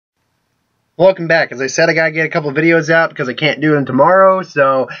welcome back. As I said, I gotta get a couple of videos out because I can't do them tomorrow,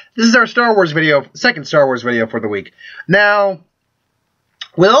 so this is our Star Wars video, second Star Wars video for the week. Now,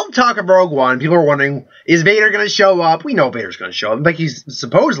 with all the talk of Rogue One, people are wondering, is Vader going to show up? We know Vader's going to show up. Like, he's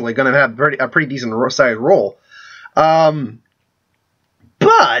supposedly going to have a pretty decent sized role. But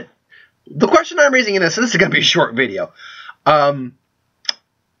the question I'm raising in this is going to be a short video. Do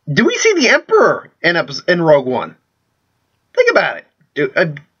we see the Emperor in Rogue One? Think about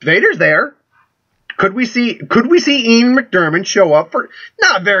it. Vader's there. Could we see Ian McDiarmid show up for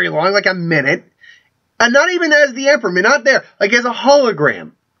not very long, like a minute? And not even as the Emperor, I mean, not there, like as a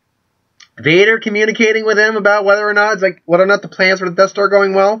hologram. Vader communicating with him about whether or not the plans for the Death Star are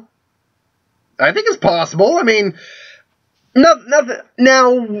going well. I think it's possible. I mean, nothing.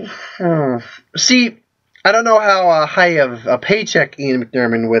 Now, see, I don't know how high of a paycheck Ian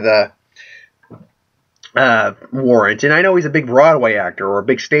McDiarmid with warrant, and I know he's a big Broadway actor or a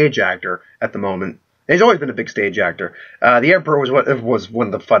big stage actor at the moment. He's always been a big stage actor. The Emperor was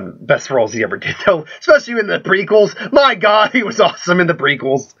one of the best roles he ever did, though, especially in the prequels. My God, he was awesome in the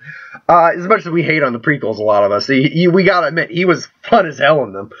prequels. As much as we hate on the prequels, a lot of us, we gotta admit, he was fun as hell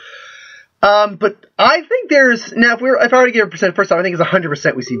in them. But I think there's, now if I were to give a percent, first off, I think it's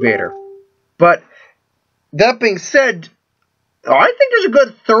 100% we see Vader. But that being said, I think there's a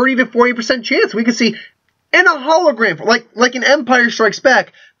good 30 to 40% chance we could see in a hologram, like in Empire Strikes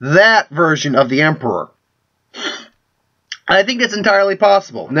Back, that version of the Emperor. I think it's entirely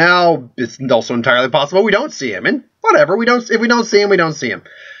possible. Now, it's also entirely possible we don't see him, and whatever, if we don't see him, we don't see him.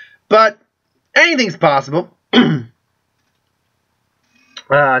 But anything's possible.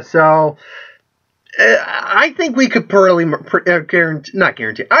 I think we could not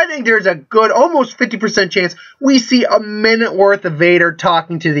guarantee. I think there's a good, almost 50% chance we see a minute worth of Vader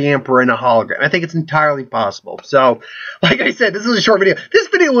talking to the Emperor in a hologram. I think it's entirely possible. So, like I said, this is a short video. This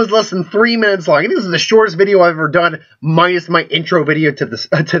video was less than 3 minutes long. This is the shortest video I've ever done, minus my intro video to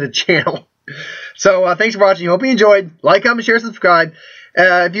the channel. So, thanks for watching. Hope you enjoyed. Like, comment, share, subscribe.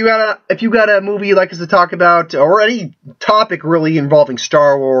 If you got a movie you'd like us to talk about, or any topic really involving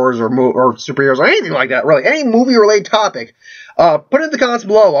Star Wars or superheroes or anything like that, really any movie related topic, put it in the comments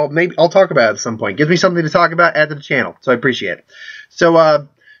below. I'll talk about it at some point. Gives me something to talk about, add to the channel, so I appreciate it. So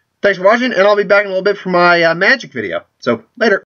thanks for watching, and I'll be back in a little bit for my magic video. So later.